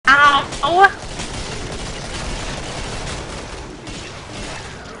Oh!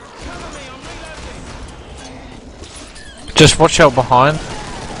 Just watch out behind.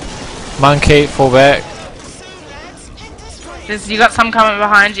 Monkey, fall back. You got some coming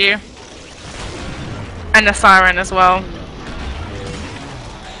behind you. And a siren as well.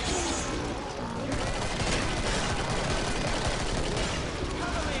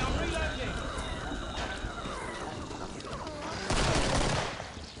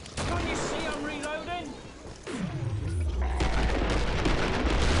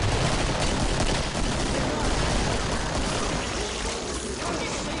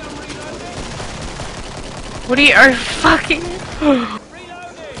 What are you fucking?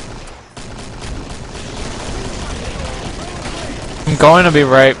 I'm going to be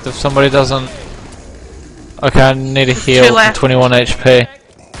raped if somebody doesn't. Okay, I need a heal for 21 HP.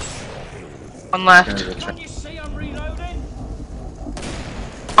 One left.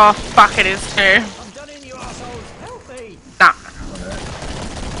 Oh fuck, it is too. Nah.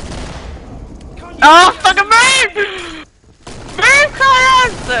 Oh fucking move! Move,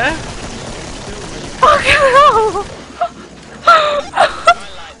 kriaz! Fucking hell!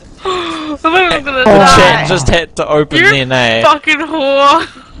 I'm gonna die. Chat just had to open You're their fucking whore.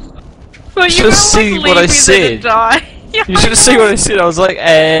 Well, you should see what I said. You should see what I said. I was like,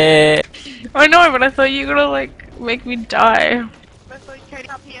 eh. I know, but I thought you were gonna like make me die.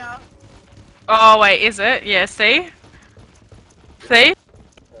 Oh wait, is it? Yeah, see? See?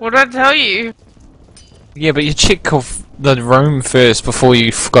 What did I tell you? Yeah, but you check the room first before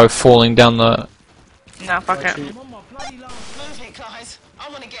you go falling down the. Nah, fuck it. Move it, guys. I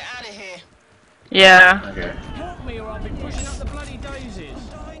want to get out of here. Yeah. Okay. Help me or I'll be pushing up the bloody daisies.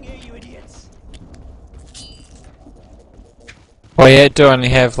 I'm dying here, you idiots. Oh yeah, do only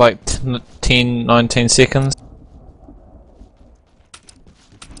have like 10, 19 seconds.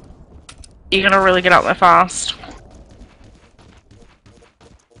 You're gonna really get up there fast.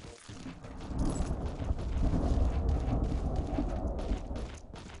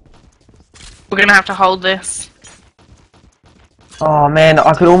 We're gonna have to hold this. Oh man,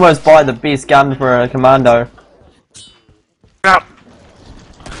 I could almost buy the best gun for a commando. Get up.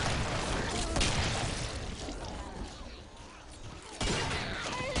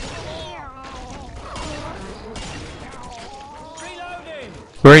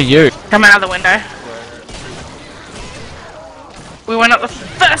 Where are you? Come out of the window. We went up the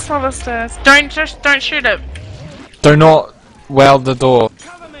first one of the stairs. Don't shoot it. Do not weld the door.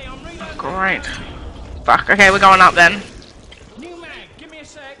 Great. Fuck. Okay, we're going up then. New mag, give me a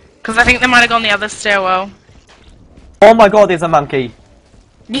sec. Because I think they might have gone the other stairwell. Oh my god, there's a monkey.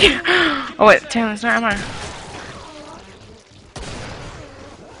 Yeah. Oh wait, damn, there's no ammo.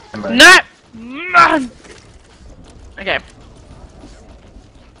 No! Man! Okay.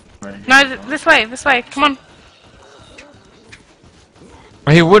 No, this way, come on.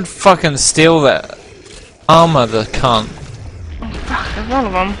 He would fucking steal that armor, the cunt. Oh, fuck, there's one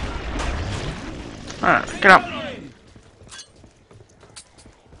of them. Alright, get up.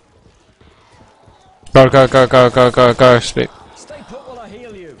 Go, spect. Stay put while I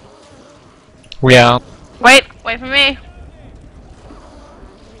heal you. We are. Wait for me.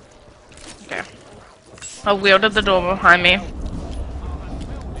 Okay. I wielded the door behind me.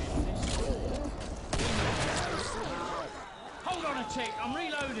 Hold on a tick, I'm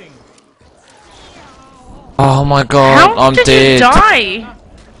reloading. Oh my god, How I'm did dead. you die?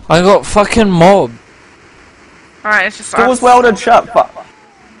 I got fucking mobbed. Alright, it's just Door's us. welded shut, fuck.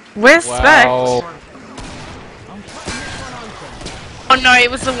 Where's spect? Wow. Oh no,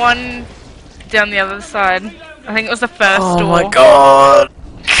 it was the one down the other side. I think it was the first door. Oh my god.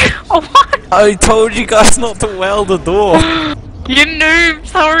 Oh what? I told you guys not to weld the door. You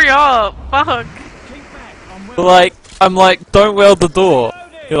noobs, hurry up! Fuck. Like, I'm like, don't weld the door.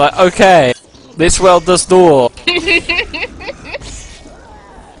 You're like, okay, let's weld this door. Keep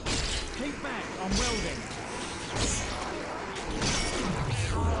back, I'm welding.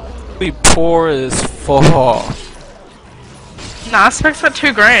 Be poor as fuck. Nah, spec's got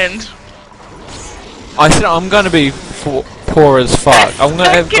 $2,000. I said I'm gonna be poor as fuck. I'm gonna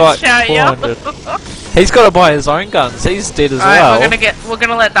have Get like shot, yo. 400. He's gotta buy his own guns. He's dead as Alright, well. we're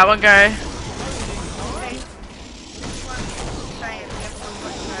gonna let that one go.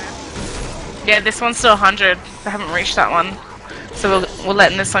 Yeah, this one's still 100. I haven't reached that one, so we're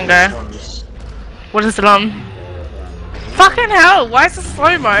letting this one go. What is it on? Fucking hell! Why is it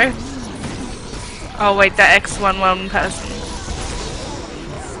slow mo? Oh wait, that X1 person.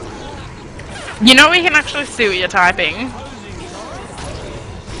 You know we can actually see what you're typing.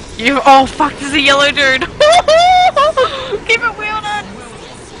 Oh fuck! There's a yellow dude. Keep it wielded.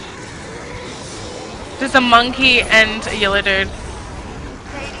 There's a monkey and a yellow dude.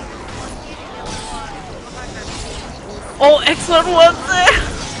 Oh, excellent one's there!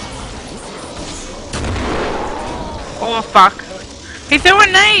 Oh, fuck. He threw a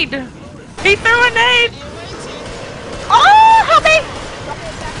nade! He threw a nade! Oh, help me!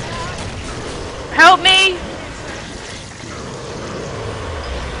 Help me!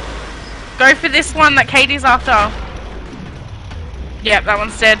 Go for this one that Katie's after. Yep, that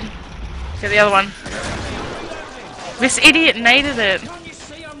one's dead. Get the other one. This idiot naded it. Can't you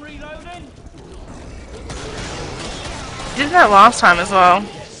see I'm reloading? Did that last time as well.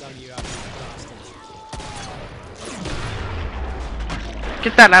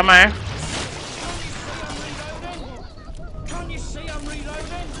 Get that ammo. Can't you see I'm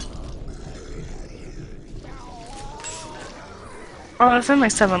reloading? Oh, there's only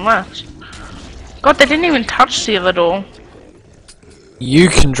 7 left. God, they didn't even touch the other door. You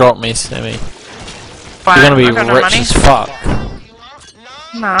can drop me, Sammy. Fine, You're gonna be I got no rich money. as fuck.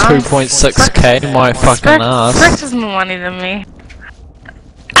 Nah. 2.6k, my fucking ass. Spect has more money than me.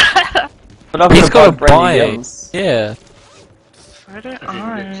 But I've He's got to buy buy brand new it. guns. Yeah. So do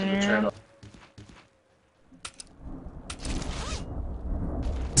I.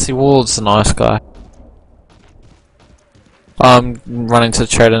 See, Ward's a nice guy. I'm running to the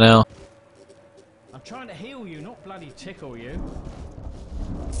trader now. I'm trying to heal you, not bloody tickle you.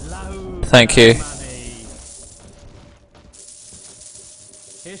 Loads Thank of you. money.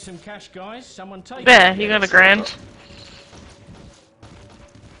 Here's some cash, guys. Someone take There, it. you got a grand.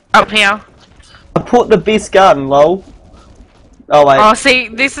 Up here. I put the best gun, lol. Oh wait. Oh, see,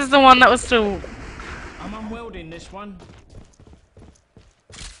 this is the one that was still. I'm unwelding this one.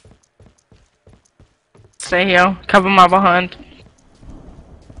 Stay here. Cover my behind.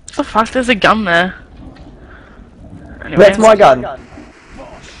 What the fuck? There's a gun there. Anyways. That's my gun.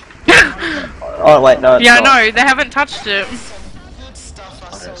 Oh wait, no. It's Yeah, not. no, they haven't touched it. Good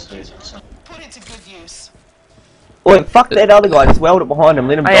stuff, I saw. Put it to good use. Wait, fuck that other guy. Just weld it behind him.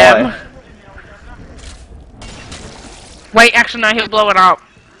 Let him I die. am. Wait, actually, no, he'll blow it up.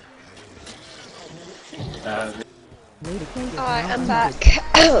 Alright, I'm back.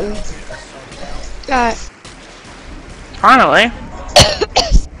 Alright. Finally.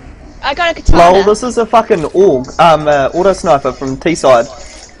 I got a katana. Lol, this is a fucking auto sniper from T-side.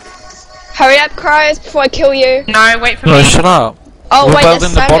 Hurry up, Kriaz, before I kill you. No, wait for No, me. shut up. Oh, We're wait, building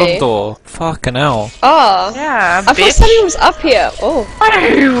that's the bottom Sammy. door. Fucking hell. Oh. Yeah, I thought bitch. Sammy was up here. Oh.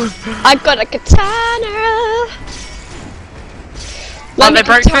 Oh, I got a katana. Let me they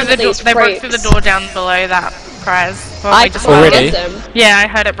broke through katana the door. these They broke through the freaks. door down below that, Kriaz. Well, I we just Already? targeted them. Yeah, I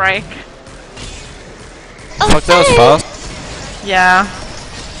heard it break. Fuck, that was fast. Yeah.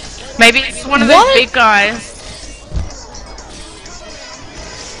 Maybe it's one of those What? big guys.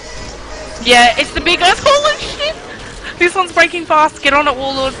 Yeah, it's the big guys. Holy shit! This one's breaking fast. Get on it,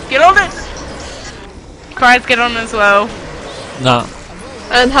 Warlord. Get on it! Kriaz, get on as well. No.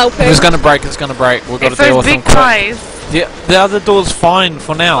 I'm helping. It's gonna break, it's gonna break. We've got It's to deal those with them big quick. guys. The other door's fine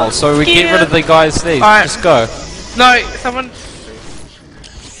for now, so we get Yeah. rid of the guys these. Alright. Just go. No, someone.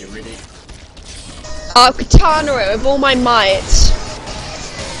 I'll katana it with all my might.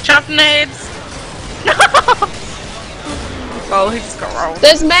 Chuck nades! No! Oh, he just got rolled.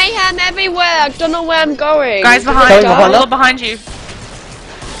 There's mayhem everywhere. I don't know where I'm going. Guys behind Going you. behind All us? behind you.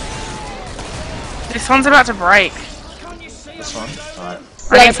 This one's about to break. This one? Alright.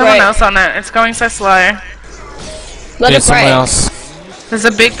 I Let need it someone break. else on it. It's going so slow. Let Yeah, it someone break. else. There's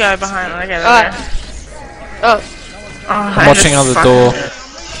a big guy behind. Okay, there Alright. we go. Oh. Oh, I'm watching out the door.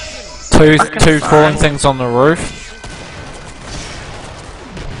 Two fine. crawling things on the roof.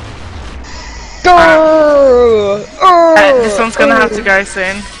 Go! This one's gonna have to go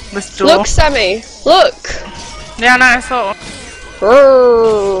soon. This door. Look, Sammy. Look. Yeah, no, I saw.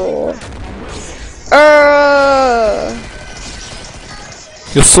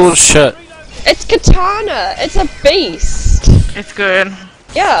 Your sword's shit. It's katana. It's a beast. It's good.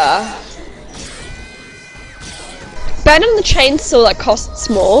 Yeah. Better than the chainsaw that costs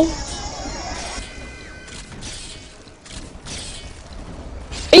more.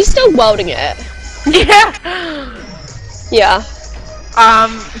 Are you still welding it? Yeah. Yeah.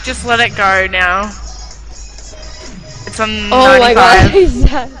 Just let it go now. It's on Oh 95. my god, is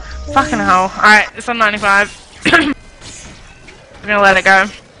that? Fucking hell. Alright, it's on 95. I'm gonna let it go.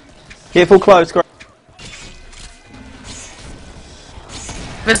 Careful, close.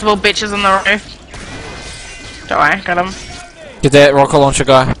 Visible bitches on the roof. Don't worry, got him. Get that rocket launcher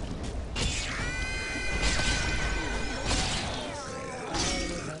guy.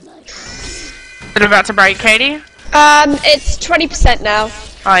 Is it about to break, Katie? It's 20% now.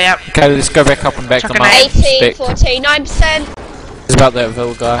 Oh, yep. Okay, let's go back up and back Chuck them an up. 18, Spect. 14, 9%. It's about that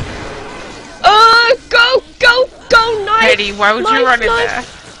Vil guy. Go, go, go, knife! Katie, why would you run in there?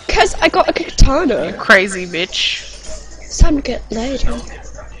 Because I got a katana. Crazy bitch. It's time to get laid.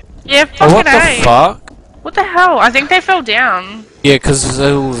 Yeah, Oh, fucking what the A. fuck? What the hell? I think they fell down. Yeah, because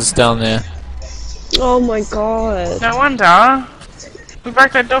Vil's down there. Oh my god. No wonder. We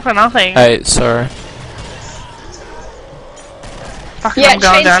broke that door for nothing. Hey, sorry. Fucking Yeah, I'm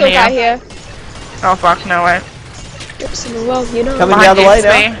going down chainsaw here. guy here. Oh fuck, no way. Oops, well, you know. Coming the other way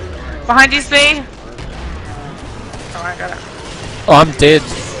now. Behind you, Spee. Oh, I got it. Oh, I'm dead.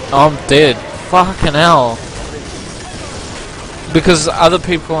 I'm dead. Fucking hell. Because other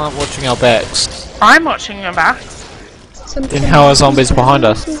people aren't watching our backs. I'm watching your back. Then how are zombies behind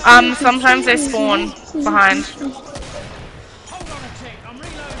us? Sometimes they spawn behind.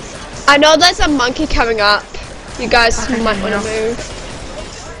 I know there's a monkey coming up. You guys might want to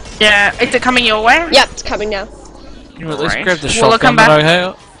move. Yeah, is it coming your way? Yep, it's coming now. You know, let's Right. grab the Will it shotgun come that I back?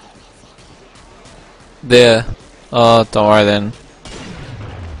 have. There. Oh, don't worry then.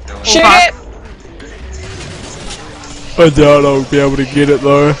 Shoot fuck. it! I doubt I'll be able to get it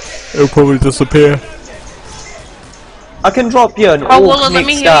though. It'll probably disappear. I can drop you an Oh, all well, let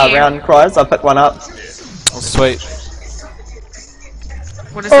me next hear you. round, Kriaz. I picked one up. Oh, sweet.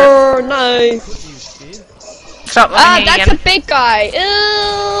 What is it? Oh no. Stop Ah, letting me that's in. a big guy.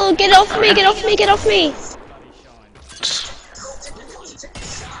 Ew, get off me, get off me, get off me.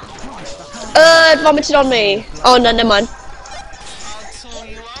 It vomited on me. Oh no, never mind.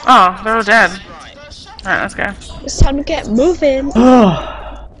 Oh, they're all dead. Alright, let's go. It's time to get moving.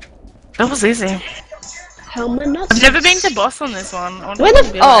 That was easy. Helmet nuts. I've never been to boss on this one. I wonder Where what the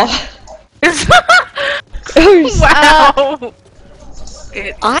it'd be oh. wow.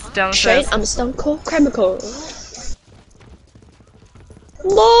 It's I'm downstairs. straight. I'm stone cold chemical.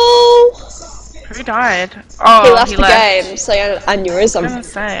 No. Who died? Oh, He left the game, so I knew it was I him. was gonna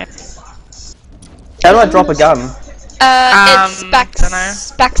say. How do I drop a gun? It's dunno.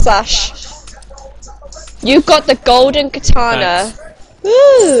 backslash. You got the golden katana.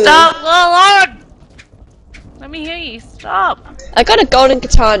 Ooh. Stop, Lord! Let me hear you. Stop. I got a golden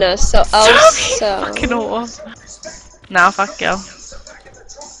katana, so I'll Stop, you fucking sell. whore. Nah, fuck girl.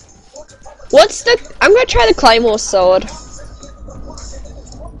 What's the? I'm gonna try the claymore sword.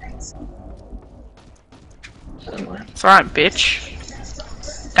 It's alright,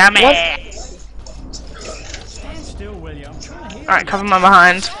 bitch. Damn What? it. Stand still, will you? I'm trying to hear Alright, cover my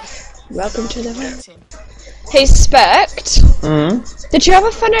behind. Welcome to the room. Hey, Spect. Did you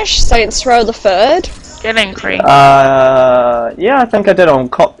ever finish Saints Row the Third? Get in, Cree. Yeah, I think I did on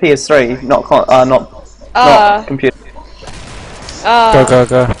PS3, not computer. Go, go,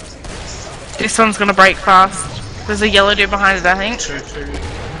 go. This one's gonna break fast. There's a yellow dude behind it, I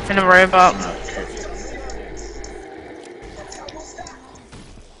think. In a robot.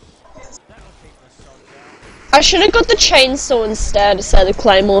 I should have got the chainsaw instead instead of the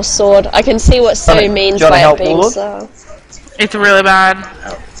claymore sword. I can see what Sue means do you wanna by it help, being Warlord? so. It's really bad.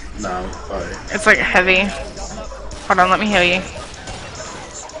 No, sorry. It's like heavy. Hold on, let me heal you.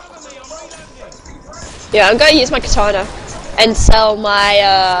 Yeah, I'm gonna use my katana and sell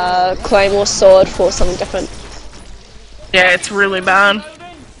my claymore sword for something different. Yeah, it's really bad.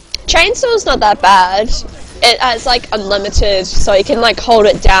 Chainsaw's not that bad. It has like unlimited, so you can like hold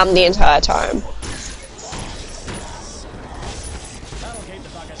it down the entire time.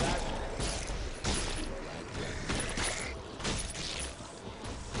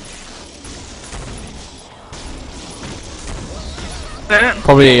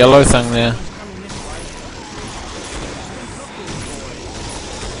 Probably a yellow thing there.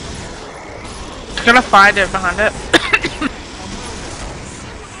 It's gonna find it behind it.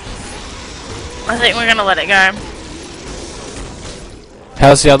 I think we're gonna let it go.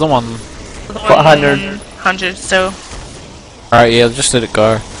 How's the other one? The 100. 100 still. Alright, yeah, just let it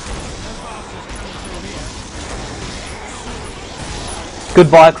go.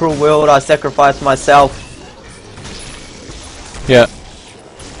 Goodbye, cruel world. I sacrificed myself. Yeah.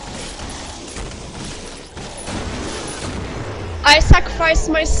 I sacrificed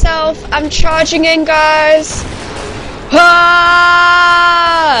myself. I'm charging in, guys. Ah!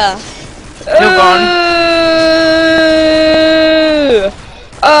 You're gone.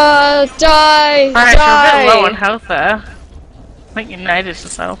 Die! Alright, you're a bit low Die! on health there. I think you united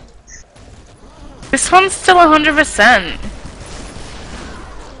yourself. This one's still 100%.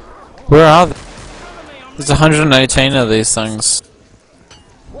 Where are they? There's 118 of these things.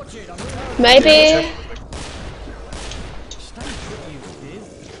 Maybe.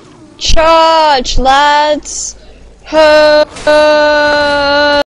 Charge, lads!